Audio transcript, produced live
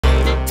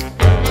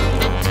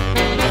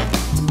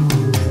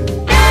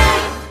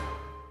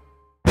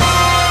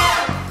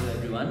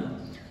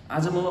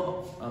आज म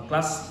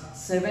क्लास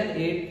 7,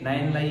 8,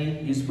 9 लाई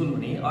युजफुल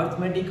हुने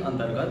अर्थमेटिक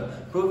अन्तर्गत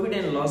प्रॉफिट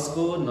एन्ड लस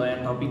को नयाँ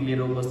टपिक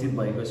लिएर उपस्थित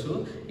भएको छु।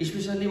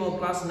 स्पेशली म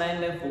क्लास 9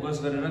 लाई फोकस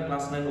गरेर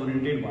क्लास 9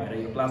 ओरिएन्टेड भएर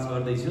यो क्लास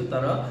गर्दै छु।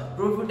 तर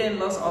profit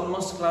and loss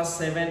almost class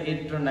 7,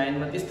 8 र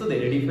 9 मा त्यस्तो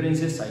धेरै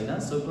डिफरेन्सेस छैन।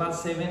 सो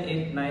क्लास 7,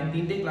 8, 9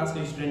 तीनटै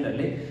क्लासको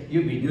स्टुडेन्टहरुले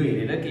यो भिडियो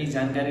हेरेर केही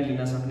जानकारी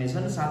लिन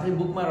सक्नेछन्, साथै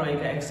बुकमा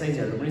रहेका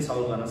एक्सरसाइजहरु पनि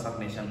सल्भ गर्न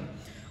सक्नेछन्।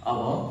 अब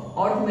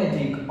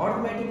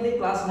अर्थमेटिकले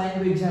क्लास 9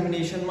 को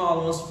एक्जामिनेसनमा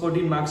अलमोस्ट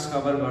 14 मार्क्स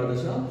कभर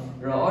गर्दछ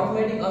र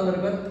अर्थमेटिक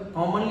अन्तर्गत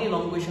कमनली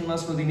लङ क्वेशनमा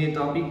सोधिने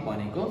टपिक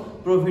भनेको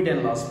प्रॉफिट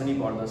एन्ड लस पनि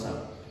पर्दछ।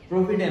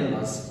 प्रॉफिट एन्ड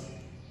लस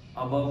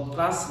अब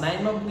क्लास 9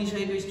 मा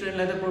पुगिसकेको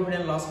स्टुडेन्टलाई त प्रॉफिट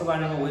एन्ड लस को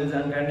बारेमा वेल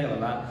जानकारी नै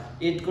होला।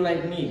 8 को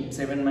लागि पनि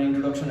 7 मा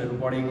इन्ट्रोडक्सनहरु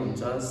पढेको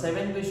हुन्छ।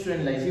 7 को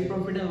स्टुडेन्टलाई चाहिँ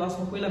प्रॉफिट एन्ड लस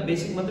मा पहिला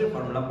बेसिक मात्रै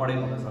फर्मुला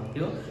पढेको हुन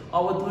सक्थ्यो।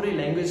 अब थोरै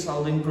ल्याङ्ग्वेज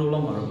सल्भिङ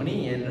प्रब्लमहरु पनि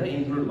यहाँनिर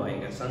इन्क्लुड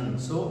भएका छन्।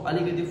 सो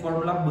अलिकति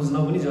फर्मुला बुझ्न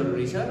पनि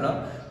जरुरी छ र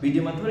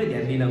भिडियोमा थोरै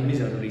ध्यान दिन पनि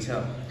जरुरी छ।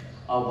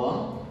 अब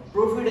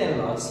profit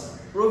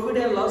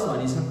and loss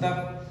भनिसक्दा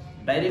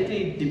directly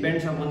it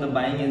depends upon the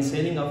buying and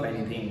selling of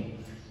anything.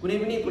 कुनै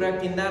पनि कुरा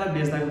किन्दा र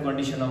बेच्दाको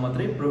कन्डिसनमा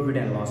मात्रै प्रॉफिट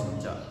एन्ड लस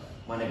हुन्छ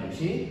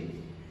भनेपछि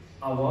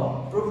अब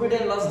profit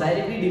and loss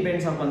directly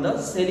depends upon the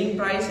selling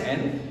price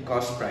and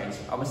cost price.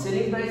 अब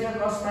सेलिङ प्राइस र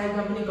कस्ट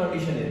प्राइसमा पनि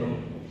कन्डिसन हेरौँ।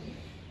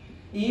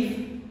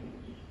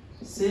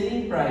 If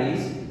selling price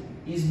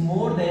is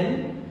more than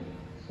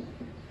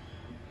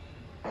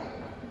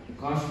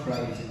cost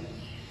price,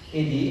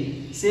 यदि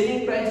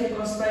सेलिङ प्राइस र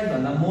कस्ट प्राइस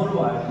भन्दा मोर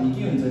भयो भने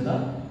के हुन्छ त?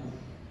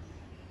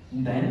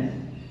 Then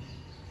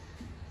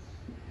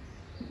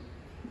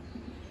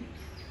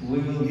we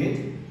will get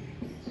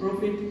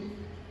profit.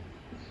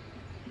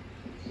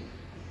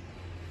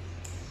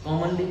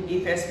 Commonly,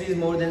 if SP is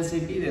more than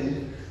CP, then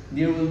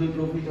there will be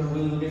profit or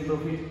we will get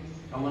profit.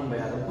 Common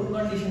भइहाल्यो। कुन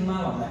कन्डिसनमा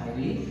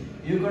भन्दाखेरि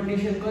यो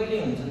कन्डिसन कहिले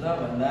हुन्छ त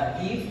भन्दा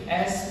if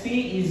SP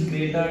is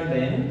greater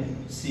than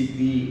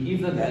CP,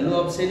 if the value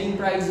of selling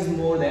price is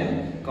more than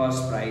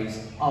cost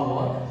price। अब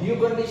यो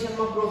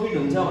कन्डिसनमा प्रॉफिट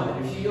हुन्छ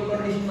भनेपछि यो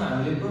कन्डिसनमा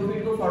हामीले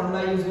प्रॉफिट को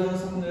फर्मुला युज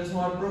गर्न सक्ने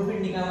रहेछौँ र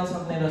प्रॉफिट निकाल्न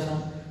सक्ने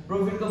रहेछौँ।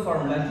 प्रॉफिट को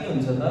फर्मुला के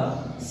हुन्छ त?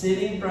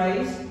 Selling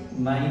price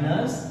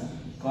minus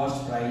cost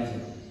price.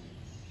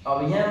 अब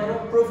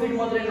यहाँबाट प्रॉफिट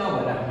मात्रै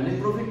नभएर हामीले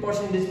प्रॉफिट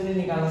पर्सेन्टेज पनि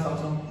निकाल्न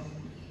सक्छौं।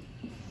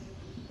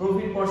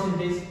 प्रॉफिट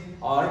पर्सेन्टेज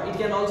और it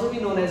can also be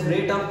known as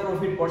rate of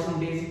profit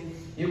percentage.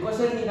 यो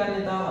कसरी निकाल्ने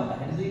त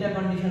भन्दाखेरि दुईटा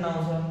कन्डिसन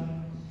आउँछ।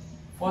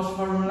 First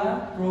formula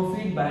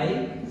profit by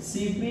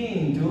CP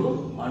into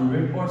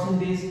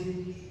 100%।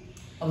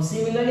 अब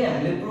सिमिलरली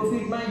हामीले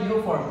प्रॉफिटमा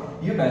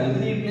यो भ्यालु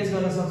पनि रिप्लेस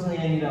गर्न सक्छौं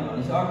यहाँनिर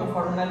भनेपछि अर्को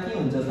फर्मुला के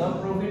हुन्छ त?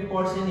 Profit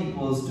percent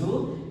equals to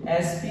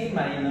SP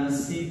minus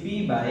CP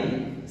by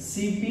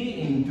CP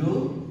into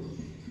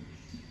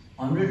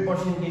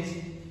 100%।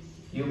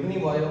 यो पनि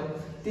भयो।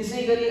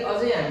 त्यसैगरी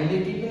अझै हामीले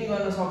के पनि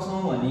गर्न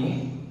सक्छौं भने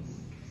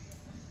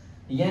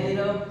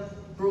यहाँनिर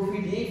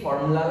प्रॉफिट यही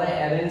फर्मुलालाई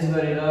अरेन्ज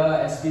गरेर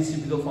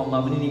एसपीसीपी को फर्ममा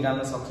पनि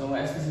निकाल्न सक्छौं,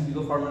 एसपीसीपी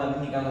को फर्मुला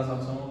पनि निकाल्न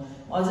सक्छौं।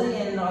 अझै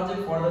यहाँनिर अझै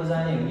फर्दर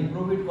जाने हो भने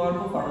प्रॉफिट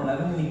कर्वको फर्मुला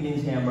पनि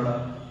निक्लिन्छ। यहाँबाट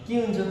के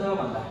हुन्छ त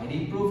भन्दाखेरि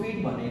प्रॉफिट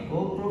भनेको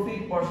profit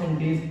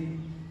percentage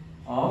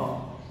of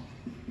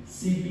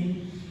CP.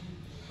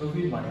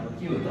 Profit भनेको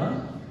के हो त?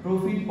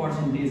 Profit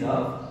percentage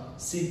of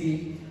CP.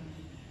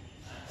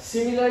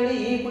 Similarly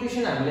यही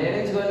इक्वेसन हामीले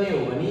अरेन्ज गर्ने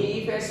हो भने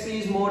if SP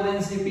is more than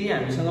CP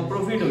हामीसँग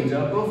प्रॉफिट हुन्छ।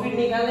 प्रॉफिट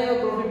निकाल्ने र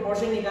प्रॉफिट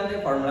पर्सेन्ट निकाल्ने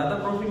फर्मुला त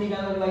प्रॉफिट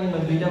निकाल्नको लागि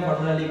मैले दुईटा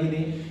फर्मुला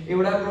लेखिदिए।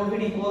 एउटा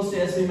profit equals to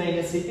SP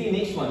minus CP,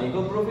 next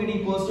भनेको profit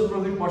equals to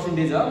profit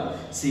percentage of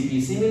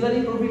CP.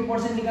 Similarly profit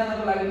percent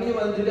निकाल्नको लागि पनि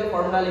मैले दुईटा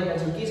फर्मुला लेखेको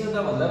छु। के छ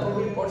त भन्दा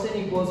profit percent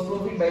equals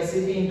profit by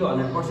CP into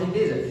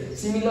 100%।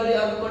 Similarly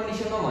अर्को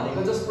कन्डिसनमा भनेको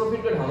जस्ट प्रॉफिट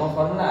को ठाउँमा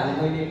फर्मुला हाले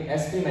मैले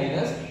एसपी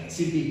माइनस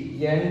सीपी,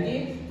 यानी कि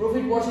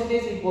profit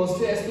percentage equals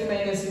to SP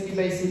minus CP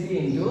by CP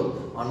into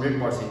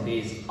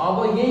 100%। अब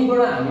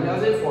यहीबाट हामीले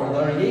अझै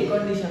फर्दर यही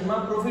कन्डिसनमा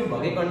प्रॉफिट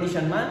भएकै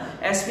कन्डिसनमा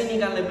एसपी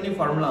निकाल्ने पनि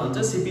फर्मुला हुन्छ,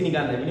 सीपी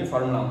निकाल्ने पनि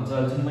फर्मुला हुन्छ,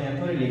 जुन म यहाँ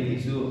थोरै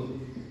लेख्दैछु।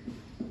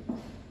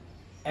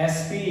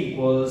 एसपी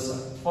इक्वल्स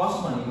फर्स्ट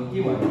भनेको के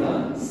भन्दा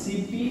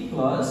CP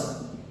plus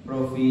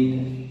profit.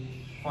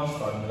 First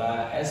formula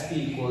SP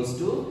equals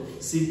to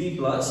CP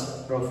plus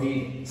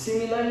profit.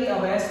 Similarly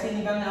अब एसपी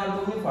निकाल्ने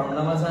अर्को पनि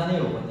फर्मुलामा जाने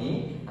हो भने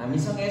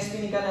हामीसँग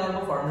एसपी निकाल्ने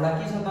अर्को फर्मुला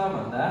के छ त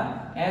भन्दा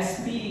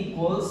SP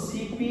equals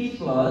CP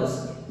plus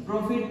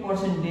profit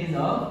percentage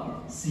of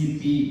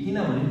CP.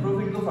 किनभने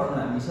प्रॉफिट को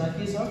फर्मुला हामीसँग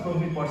के छ?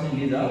 Profit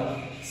percentage of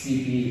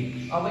CP.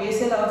 अब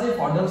यसैलाई अझै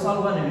फर्दर सल्भ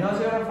गर्ने भने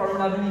अझै एउटा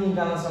फर्मुला पनि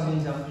निकाल्न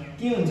सकिन्छ।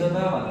 के हुन्छ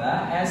त भन्दा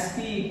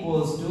SP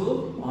equals to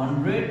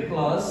 100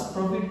 plus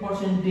profit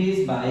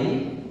percentage by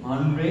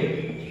 100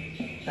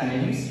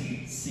 times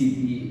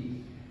CP.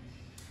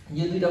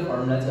 यो दुईटा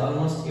फर्मुला चाहिँ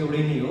अलमोस्ट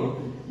एउटै नै हो।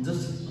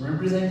 जस्ट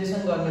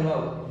रिप्रेजेन्टेसन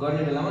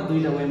गर्ने बेलामा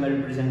दुईटा वेमा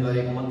रिप्रेजेन्ट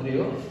गरेको मात्रै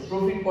हो।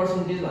 प्रॉफिट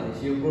पर्सेन्टेज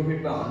भनेपछि यो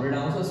प्रॉफिटमा 100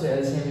 आउँछ, सो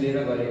एलसीएम लिएर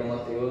गरेको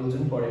मात्रै हो,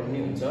 जुन पढे पनि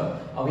हुन्छ।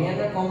 अब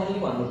यहाँबाट कमनली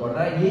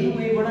भन्नुपर्दा यही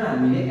वेबाट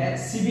हामीले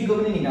सीपी को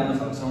पनि निकाल्न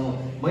सक्छौं।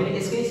 मैले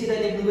यसकै सिधा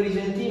लेख्नुको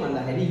रिजन के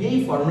भन्दाखेरि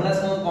यही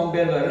फर्मुलासँग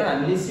कम्पेयर गरेर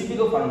हामीले सीपी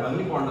को फर्मुला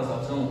पनि पढ्न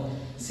सक्छौं।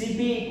 CP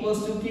इक्वल्स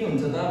टु के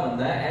हुन्छ त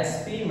भन्दा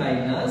SP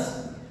माइनस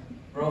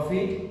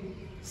प्रॉफिट।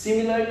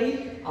 सिमिलरली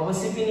अब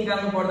CP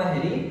निकाल्नु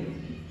पर्दाखेरि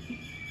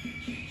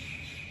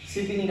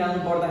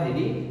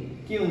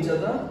के हुन्छ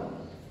त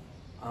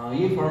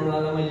यो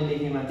फर्मुलालाई मैले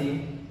लेखे माथि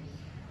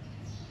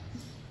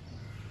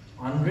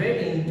 100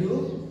 into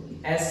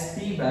SP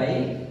by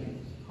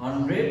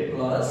 100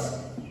 plus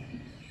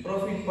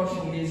profit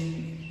percentage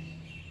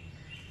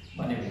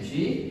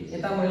भनेपछि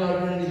यता मैले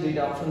अलरेडी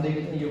दुईटा अप्सन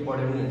दिएको थिएँ, यो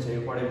पढे पनि हुन्छ,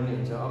 यो पढे पनि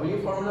हुन्छ। अब यो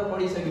फर्मुला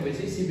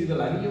पढिसकेपछि CP को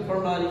लागि यो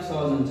फर्मुला अलिक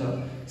सहज हुन्छ।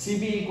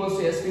 CP equals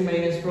to SP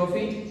minus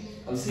profit।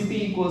 अब CP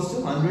equals to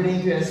 100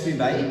 into SP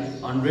by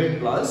 100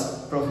 plus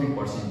profit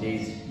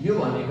percentage। यो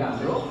भनेको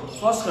हाम्रो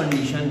फर्स्ट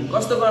कन्डिसन।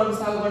 कस्तो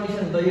खालको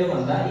कन्डिसन त यो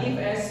भन्दा if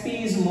SP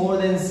is more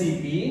than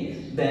CP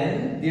then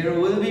there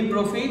will be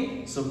profit।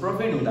 So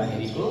profit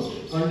हुँदाखेरिको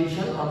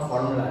condition of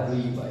फर्मुलाहरु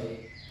यी भए।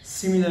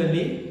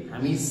 सिमिलरली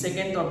हामी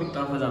सेकेन्ड टपिक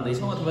तर्फ जाँदै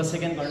छौं अथवा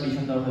सेकेन्ड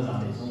कन्डिसन तर्फ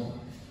जाँदै छौं।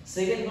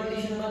 सेकेन्ड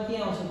कन्डिसनमा के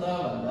आउँछ त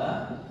भन्दा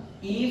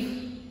if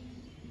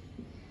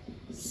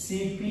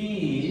CP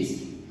is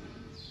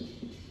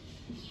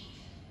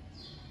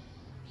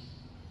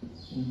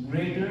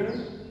greater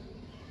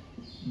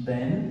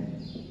than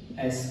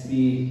SP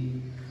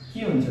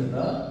के हुन्छ त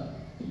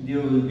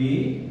there will be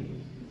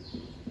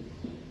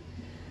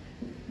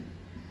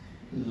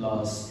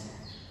loss।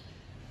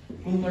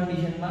 कुन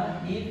कन्डिसनमा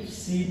if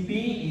CP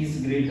is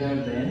greater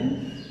than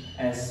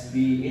SP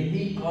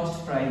यदि कस्ट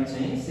प्राइस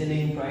चाहिँ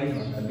सेलिङ प्राइस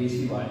भन्दा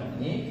बेसी भयो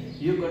भने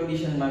यो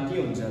कन्डिसनमा के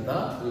हुन्छ त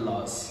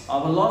लस।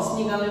 अब लस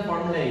निकाल्ने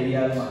फर्मुला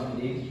हेरिहालौँ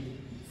हामीले।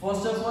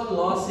 First of all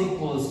loss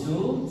equals to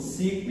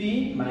CP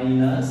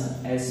minus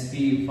SP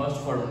first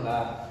formula.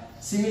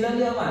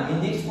 Similarly अब हामी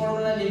नेक्स्ट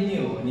फर्मुला लेख्ने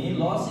हो भने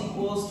लस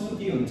इक्वल्स टु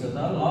के हुन्छ त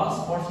लस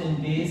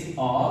पर्सेन्टेज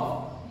अफ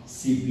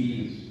CP।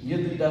 यो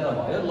दुईटा त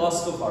भयो लस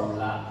को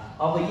फर्मुला।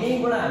 अब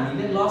यहीबाट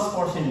हामीले लस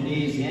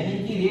पर्सेन्टेज यानी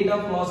कि रेट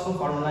अफ लस को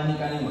फर्मुला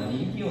निकाल्यौं भने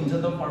के हुन्छ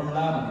त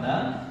फर्मुला भन्दा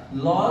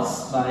loss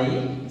by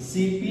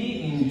CP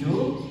into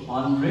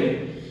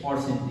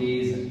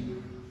 100%।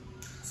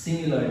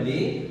 Similarly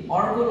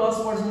अर्को लस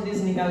पर्सेन्टेज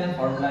निकाल्ने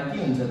फर्मुला के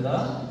हुन्छ त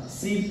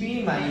CP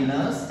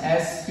minus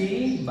SP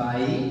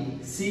by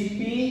CP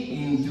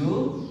into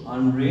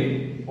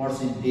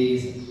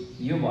 100%।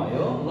 यो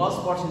भयो लस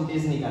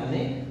पर्सेन्टेज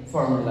निकाल्ने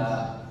फर्मुला।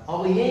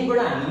 अब यहीबाट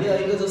हामीले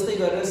अहिले जस्तै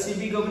गरेर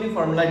CP को पनि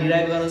फर्मुला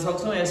डिराइभ गर्न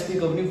सक्छौं, SP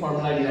को पनि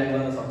फर्मुला डिराइभ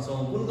गर्न सक्छौं।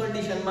 कुन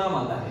कन्डिसनमा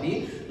भन्दाखेरि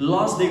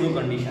लस दिएको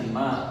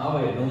कन्डिसनमा। अब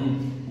हेरौं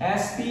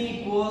SP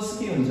इक्वल्स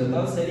के हुन्छ त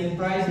selling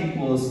price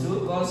equals to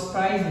cost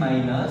price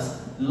minus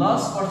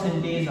loss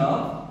percentage of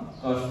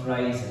cost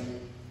price.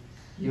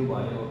 यो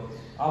भयो।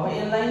 अब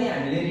यसलाई नै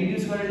हामीले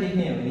रिड्युस गरेर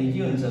लेख्ने हो भने के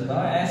हुन्छ त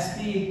SP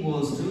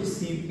equals to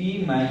CP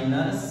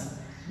minus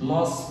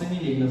loss पनि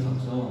लेख्न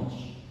सक्छौं।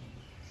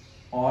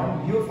 और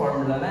यो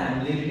फर्मुलालाई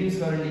हामीले रिड्युस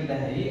गरेर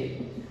लेख्दाखेरि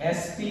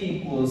SP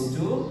equals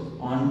to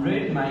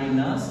 100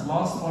 minus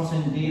loss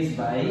percentage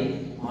by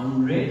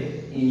 100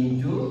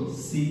 into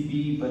CP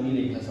पनि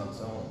लेख्न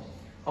सक्छौं।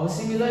 अब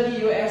सिमिलरली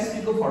यो SP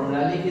को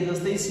फर्मुला लेखे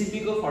जस्तै CP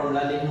को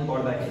फर्मुला लेख्नु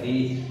पर्दाखेरि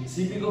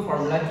CP को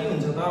फर्मुला के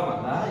हुन्छ त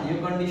भन्दा यो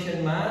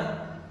कन्डिसनमा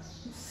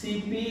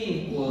CP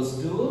equals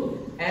to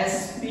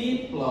SP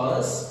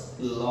plus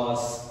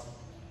loss.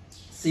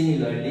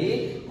 Similarly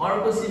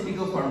अर्को CP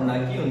को फर्मुला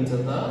के हुन्छ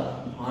त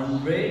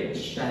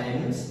 100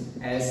 times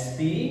SP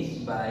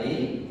by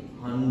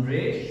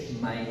 100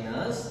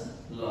 minus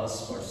loss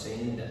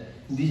percent।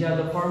 These are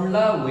the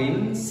formula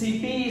when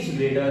CP is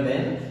greater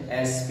than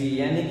SP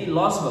यानी कि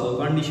लस भएको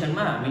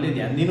कन्डिसनमा हामीले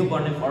ध्यान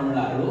दिनुपर्ने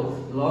फर्मुलाहरु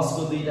लस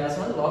को दुईटा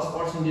छन्, लस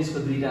पर्सेन्टेज को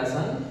दुईटा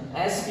छन्।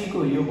 SP को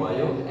यो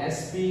भयो,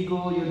 SP को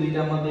यो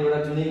दुईटा मध्ये एउटा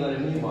जुनै गरे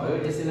पनि भयो।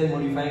 त्यसैलाई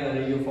मोडिफाई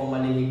गरेर यो फर्ममा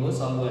लेखेको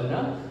सल्भ गरेर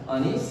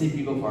अनि CP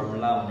को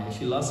फर्मुला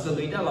भनेपछि लस को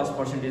दुईटा, लस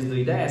पर्सेन्टेज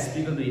दुईटा, SP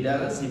को दुईटा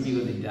र CP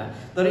को दुईटा।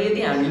 तर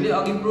यदि हामीले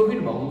अघि प्रॉफिट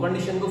भएको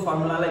कन्डिसनको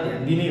फर्मुलालाई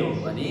ध्यान दिने हो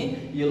भने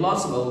यो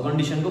लस भएको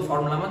कन्डिसनको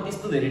फर्मुलामा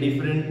त्यस्तो धेरै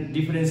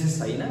डिफरेन्सेस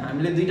छैन।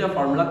 हामीले दुईटा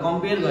फर्मुला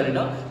कम्पेयर गरेर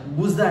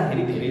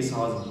बुझ्दाखेरि धेरै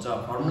सहज हुन्छ।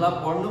 फर्मुला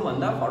पढ्नु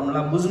भन्दा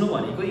फर्मुला बुझ्नु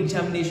भनेको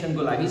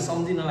एक्जामिनेसनको लागि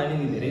सम्झिनलाई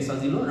पनि धेरै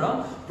सजिलो र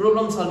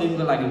प्रब्लम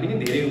सल्भिङको लागि पनि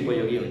धेरै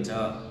उपयोगी हुन्छ।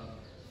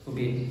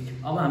 ओके,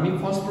 अब हामी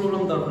फर्स्ट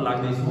प्रब्लम तर्फ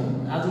लाग्दै छौं।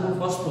 आजको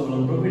first problem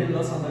profit and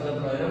loss अन्तर्गत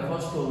रहेर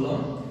first problem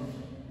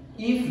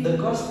if the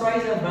cost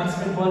price of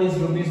basketball is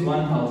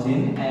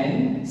 ₹1000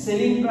 and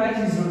selling price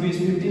is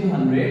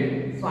 ₹1500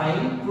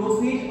 find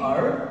profit or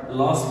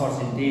loss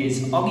percentage।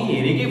 अघि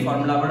हेरेकै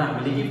फर्मुलाबाट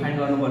हामीले के फाइन्ड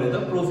गर्नु पर्यो त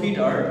प्रॉफिट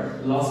और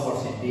लस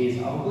पर्सेन्टेज।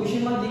 अब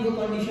क्वेशनमा दिएको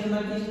कन्डिसनमा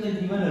के छ त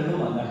गिभनहरु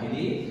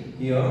भन्दाखेरि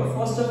here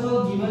first of all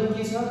given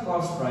के छ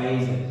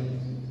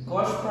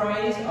cost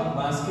price of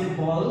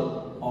basketball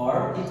or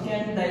it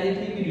can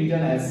directly be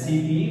written as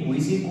CP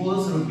which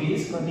equals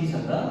rupees कति छ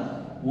त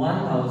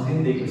 1000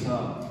 दिएको छ।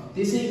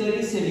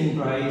 त्यसैगरी सेलिङ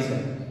प्राइस।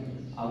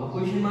 अब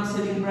क्वेशनमा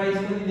सेलिङ प्राइस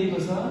कति दिएको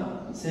छ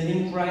सेलिङ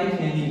प्राइस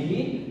यानी कि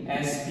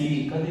SP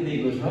कति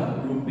दिएको छ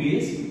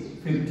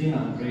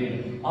 ₹1500।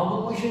 अब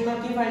क्वेशनमा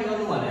के फाइन्ड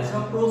गर्नु भनेको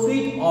छ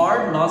प्रॉफिट और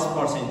loss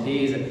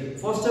percentage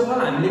first of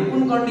all हामीले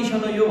कुन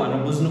कन्डिसन हो यो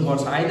भनेर बुझ्नु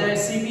पर्छ either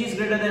CP is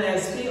greater than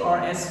SP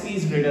और SP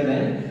is greater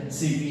than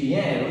CP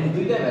यहाँ हेरौँ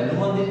दुईटा भ्यालु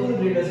मध्ये कुन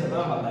ग्रेटर छ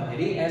त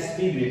भन्दाखेरि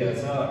एसपी ग्रेटर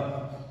छ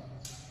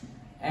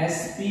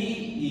SP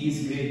is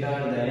greater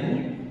than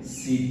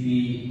CP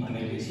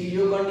भनेपछि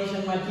यो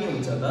कन्डिसनमा के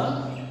हुन्छ त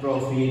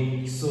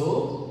profit so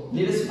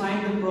let us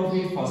find the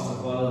profit first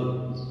of all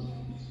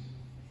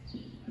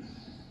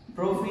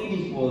profit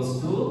equals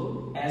to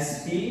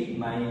SP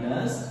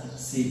minus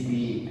CP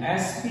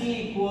SP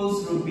equals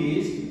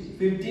rupees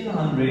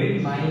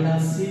 1500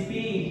 minus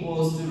CP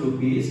equals to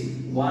rupees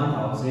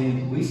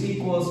 1000 which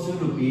equals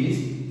to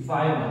rupees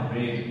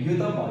 500 यो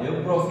त भयो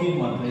profit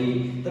मात्रै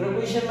तर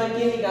क्वेशनमा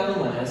के निकाल्नु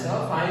भनेको छ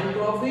फाइन्ड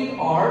प्रॉफिट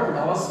और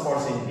लस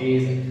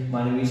पर्सेन्टेज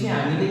भनेपछि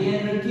हामीले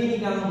यहाँ के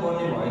निकाल्नु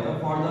पर्ने भयो त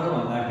फर्दर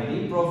भन्दाखेरि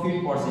प्रॉफिट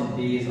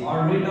पर्सेन्टेज और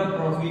रेट अफ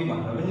प्रॉफिट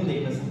भनेर पनि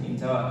लेख्न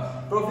सकिन्छ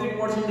प्रॉफिट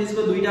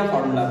पर्सेन्टेजको दुईटा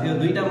फर्मुला थियो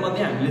दुईटा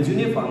मध्ये हामीले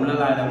जुनै फर्मुला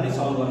लगाएर पनि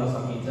सल्भ गर्न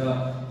सकिन्छ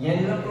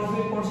यहाँ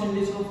प्रॉफिट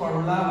पर्सेन्टेजको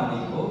फर्मुला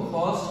भनेको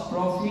first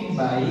profit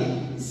by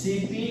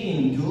CP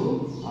into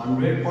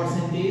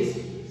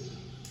 100%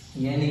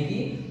 यानी कि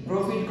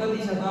प्रॉफिट कति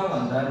छ त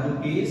भन्दा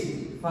रुपीस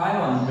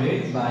 500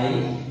 बाइ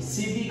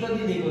सीपी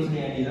कति दिएको छ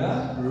यहाँ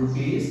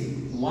rupees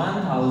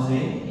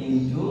 1000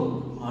 into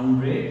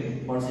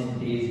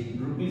 100%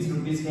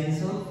 rupees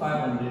cancel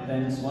 500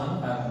 times 1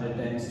 500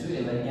 times 2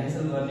 यसलाई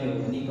क्यान्सल गर्ने हो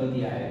भने कति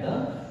आयो त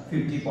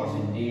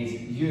 50%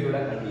 यो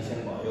एउटा कन्डिसन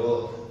भयो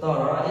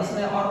तर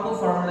यसलाई अर्को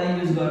फर्मुला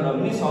युज गरेर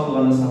पनि सल्भ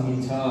गर्न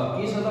सकिन्छ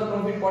के छ त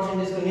प्रॉफिट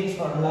पर्सेन्टेजको नेक्स्ट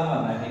फर्मुला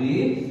भन्दाखेरि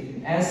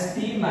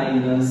SP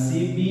minus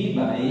CP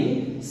by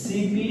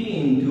CP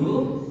into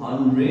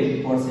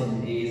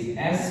 100%.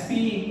 SP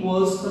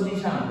equals कति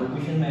छ हाम्रो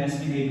क्वेशनमा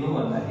SP दिएको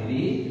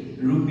भन्दाखेरि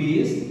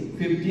रुपीस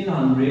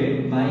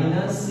 1500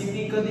 minus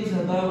CP कति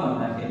छ त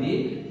भन्दाखेरि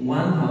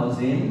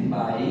 1000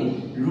 by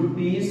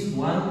रुपीस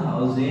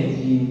 1000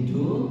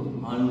 into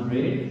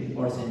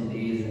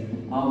 100%.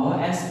 अब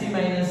SP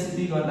minus CP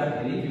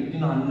गर्दाखेरि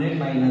 1500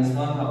 minus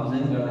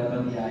 1000 गर्दा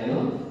कति आयो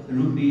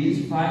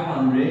rupees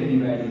 500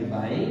 divided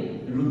by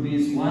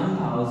rupees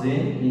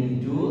 1000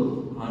 into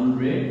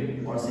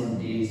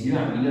 100%. यो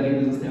हामीले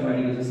अहिले जस्तै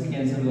अगाडिको जस्तै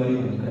क्यान्सल गर्यो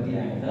भने कति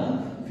आयो त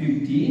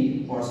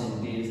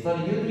 50%. तर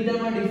यो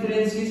दुईटामा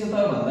डिफरेन्स के छ त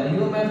भन्दा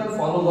यो मेथड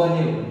फलो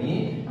गर्ने हो भने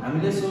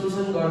हामीले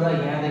सोलुसन गर्दा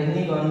यहाँदेखि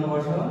नै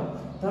गर्नुपर्छ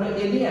तर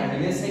यदि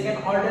हामीले सेकेन्ड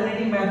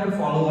अल्टरनेटिभ मेथड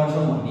फलो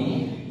गर्छौं भने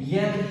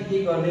यहाँदेखि के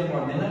गर्ने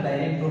पर्दैन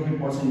direct profit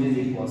percentage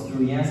equals to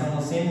यहाँसम्म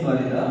सेम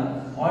गरेर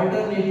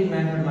अल्टरनेटिभ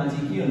मेथडमा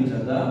चाहिँ के हुन्छ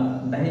त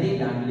डाइरेक्ट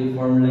हामीले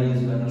फर्मुला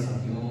युज गर्न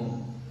सक्यौं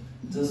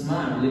जसमा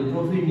हामीले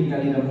प्रॉफिट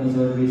निकालिराख्नु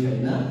जरुरी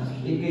छैन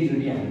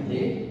एकैचोटी हामीले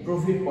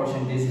प्रॉफिट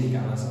पर्सेन्टेज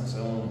निकाल्न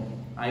सक्छौं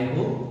I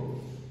hope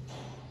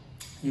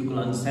you can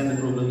understand the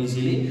problem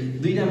easily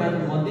दुईटा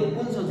मेथड मध्ये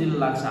कुन सजिलो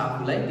लाग्छ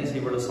आफुलाई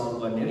त्यसैबाट सल्भ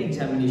गर्ने हो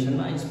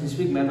एक्जामिनेसनमा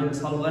स्पेसिफिक मेथड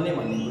सल्भ गर्ने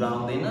भन्ने कुरा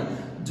आउँदैन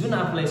जुन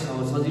आफुलाई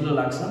सजिलो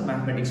लाग्छ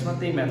म्याथमेटिक्समा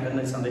त्यही मेथड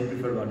नै सधैं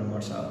प्रिफर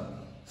गर्नुपर्छ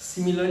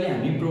सिमिलरली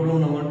हामी प्रब्लम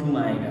नम्बर 2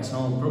 मा आएका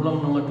छौं प्रब्लम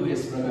नम्बर 2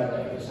 यस प्रकार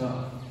रहेको छ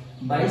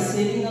by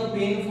selling a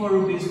pen for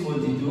rupees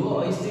 42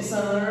 a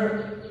stationer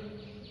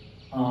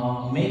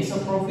makes a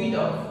profit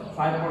of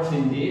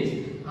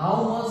 5%. How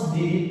much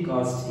did it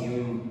cost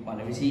him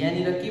भनेपछि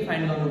यहाँनिर के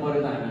फाइन्ड गर्नु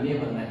पर्यो त हामीले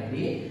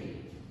भन्दाखेरि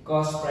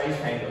कस्ट प्राइस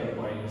फाइन्ड गर्नु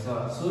परेको छ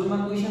सुरुमा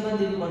क्वेशनमा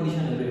दिएको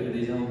कन्डिसनहरु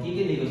हेर्दै जाउँ के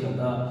दिएको छ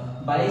त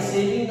by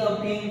selling a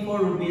pen for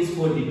rupees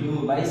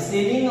 42 by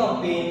selling a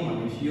pen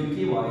भनेपछि यो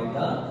के भयो त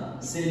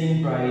selling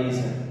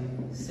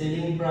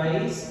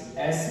price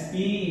SP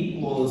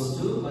equals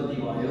to कति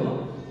भयो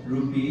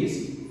rupees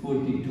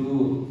 42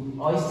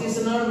 a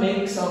stationer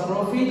makes a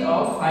profit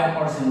of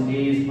 5%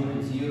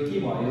 भनेपछि यो के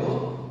भयो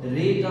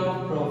rate of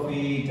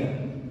profit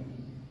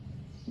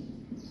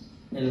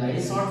यसलाई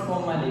सर्ट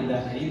फर्ममा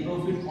लेख्दाखेरि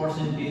प्रॉफिट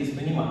पर्सेन्टेज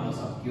पनि भन्न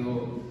सक्यो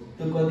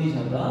त्यो कति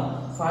छ त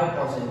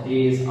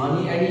 5%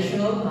 अनि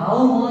additional how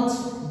much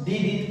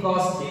did it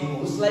cost हिम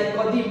उसलाई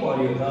कति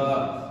पर्यो त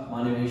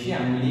भनेपछि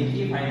हामीले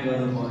के फाइन्ड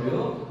गर्नु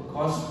पर्यो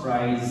cost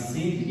price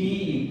CP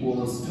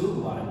equals to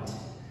what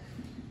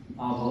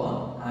अब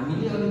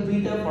हामीले अघि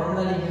दुईटा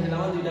फर्मुला लेख्ने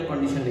बेलामा दुईटा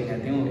कन्डिसन लेखेका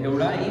थियौं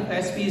एउटा if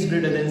SP is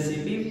greater than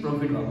CP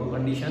profit भएको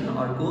कन्डिसन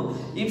अर्को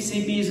if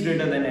CP is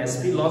greater than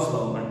SP loss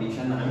भएको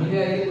कन्डिसन हामीले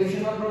अहिले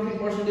क्वेशनमा प्रॉफिट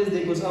पर्सेन्टेज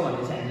दिएको छ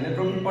भनेपछि हामीले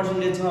प्रॉफिट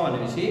पर्सेन्टेज छ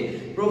भनेपछि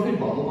प्रॉफिट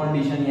भएको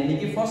कन्डिसन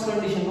यानी कि फर्स्ट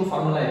कन्डिसनको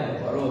फर्मुला हेर्नु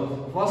पर्यो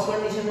फर्स्ट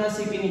कन्डिसनमा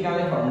CP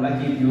निकाल्ने फर्मुला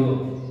के थियो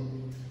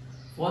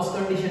फर्स्ट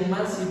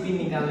कन्डिसनमा CP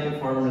निकाल्ने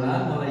फर्मुला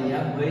मलाई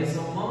याद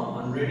भएसम्म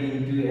 100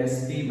 into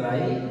SP by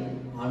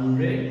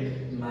 100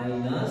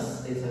 minus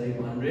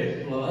 100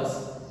 plus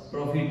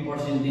profit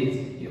percentage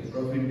यो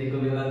प्रॉफिट दिएको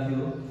बेला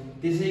थियो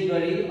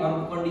त्यसैगरी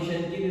अर्को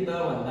कन्डिसन के थियो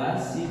त भन्दा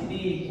CP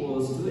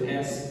equals to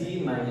SP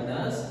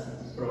minus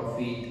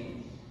profit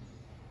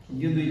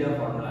यो दुईटा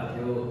फर्मुला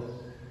थियो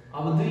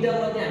अब दुईटा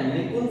मध्ये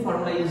हामीले कुन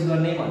फर्मुला युज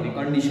गर्ने भन्ने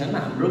कन्डिसन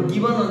हाम्रो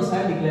गिवन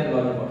अनुसार डिक्लेयर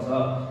गर्नुपर्छ।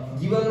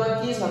 गिवनमा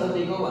के छ त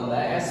दिएको भन्दा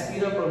एसपी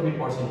र प्रॉफिट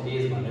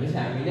पर्सेन्टेज भनेपछि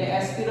हामीले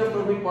एसपी र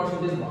प्रॉफिट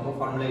पर्सेन्टेज भएको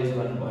फर्मुला युज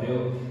गर्नु पर्यो।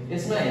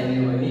 यसमा हेर्ने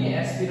हो भने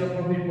एसपी र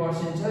प्रॉफिट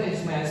पर्सेन्ट छ,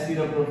 यसमा एसपी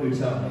र प्रॉफिट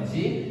छ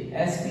भनेपछि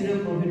एसपी र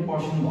प्रॉफिट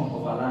पर्सेन्ट भएको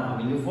बेला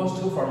हामीले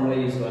फर्स्टको फर्मुला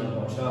युज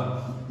गर्नुपर्छ।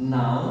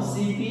 नाउ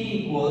सीपी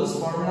इक्वल्स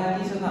फर्मुला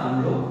के छ त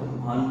हाम्रो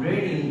 100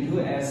 into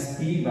SP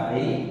by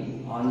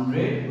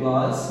 100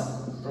 plus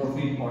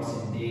profit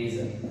percentage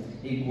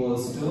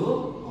equals to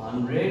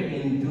 100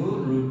 into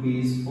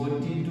rupees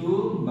 42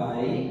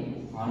 by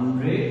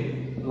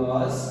 100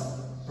 plus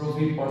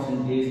profit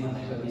percentage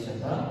भनेको के छ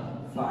त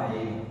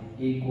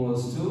 5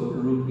 equals to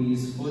rupees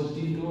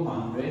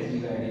 4200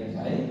 divided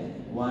by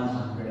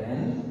 105.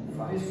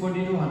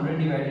 4200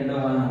 divided by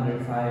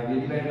 105 यो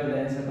डिवाइड गर्दा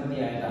आन्सर कति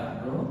आयो त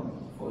हाम्रो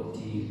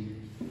 40.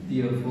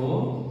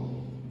 Therefore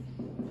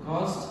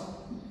cost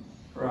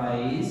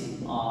price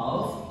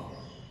of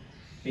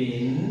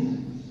pen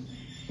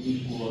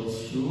equals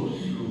to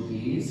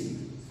rupees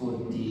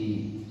 40.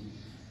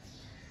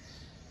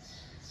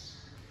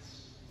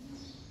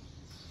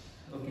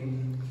 Okay.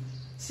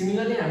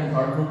 Similarly, I am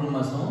third problem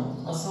also.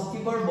 A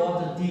shopkeeper bought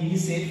a TV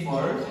set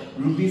for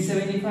rupees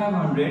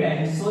 7500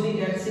 and sold it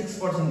at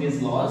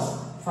 6% loss.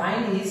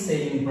 Find his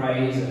selling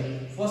price.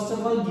 First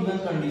of all, given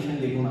condition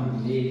देखौं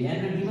हामीले यहाँ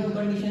र given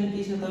condition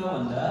के छ त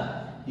भन्दा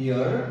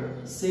here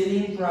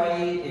selling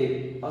price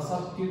a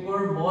shopkeeper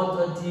bought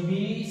a TV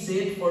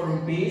set for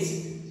rupees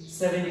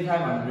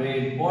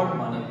 7500 bought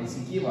भनेपछि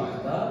के भयो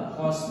त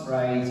cost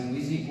price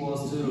which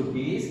equals to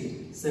rupees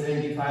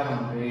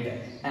 7500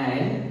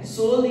 and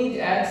sold it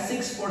at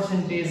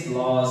 6%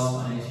 loss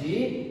भनेपछि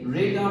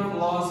rate of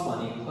loss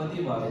भनेको कति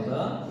भयो त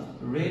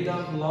rate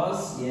of loss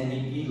यानी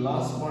कि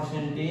loss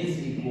percentage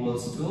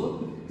equals to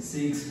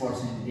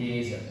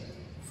 6%.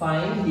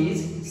 Find his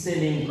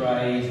selling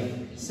price.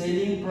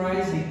 Selling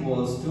price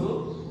equals to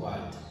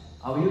what?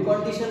 अब यो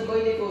कन्डिसन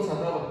कहिलेको छ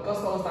त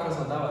कस्तो अवस्थाको छ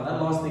त भन्दा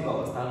लस दिएको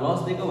अवस्था। लस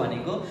दिएको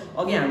भनेको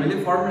अघि हामीले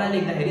फर्मुला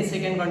लेख्दाखेरि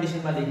सेकेन्ड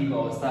कन्डिसनमा लेखेको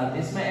अवस्था,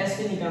 त्यसमा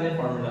एसपी निकाल्ने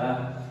फर्मुला।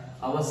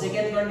 अब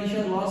सेकेन्ड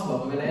कन्डिसन लस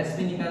भएको बेला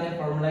एसपी निकाल्ने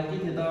फर्मुला के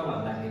थियो त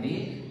भन्दाखेरि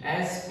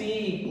SP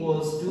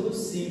equals to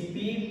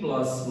CP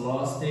plus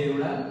loss थियो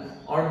एउटा,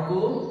 अर्को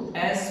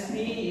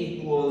SP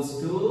equals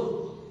to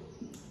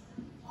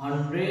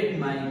 100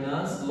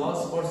 minus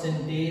loss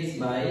percentage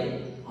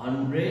by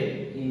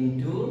 100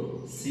 into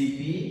CP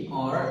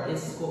or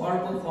यसको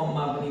अर्को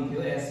फर्ममा पनि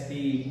थियो SP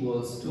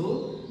equals to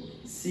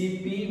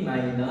CP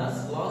minus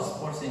loss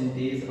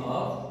percentage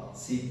of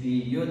CP।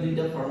 यो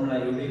दुईटा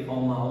फर्मुला एउटै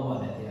फर्ममा हो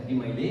भनेको थिएँ कि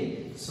मैले।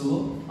 सो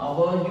अब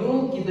यो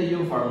कि त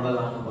यो फर्मुला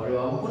लाउनु पर्यो।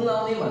 अब कुन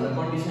लाउने भनेर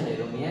कन्डिसन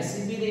हेरौँ। यहाँ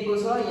CP दिएको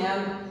छ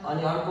यहाँ अनि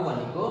अर्को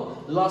भनेको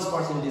लस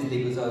पर्सेन्टेज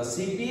दिएको छ।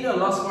 CP र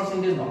लस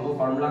पर्सेन्टेज भएको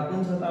फर्मुला कुन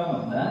छ त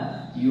भन्दा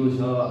यो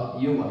छ,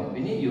 यो भयो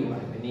पनि यो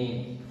भयो पनि।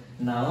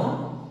 Now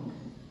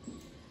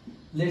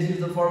let's use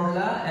the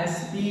formula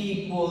SP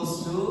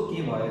equals to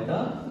के भयो त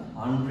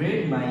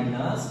 100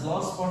 minus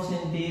loss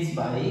percentage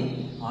by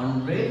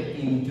 100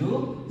 into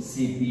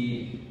CP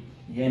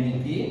यानी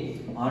कि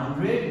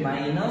 100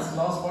 minus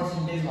loss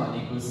percentage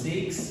भनेको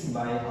 6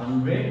 by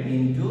 100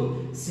 into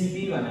CP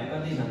भनेको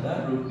कति छ त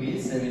रुपीस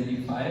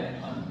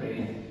 7500।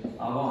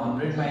 अब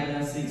 100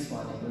 minus 6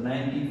 भनेको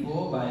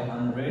 94 by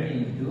 100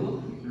 into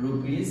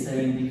rupees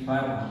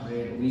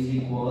 7500 which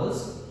equals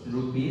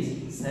rupees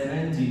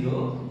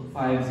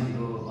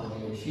 7050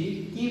 भनेपछि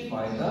के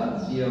भयो त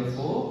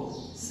therefore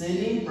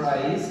selling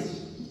price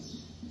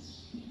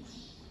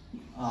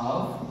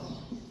of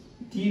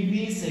TV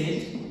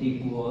set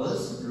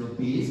equals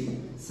rupees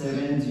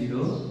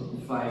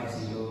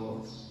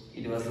 7050.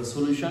 It was the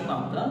solution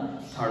of the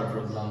third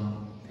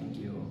problem. Thank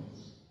you.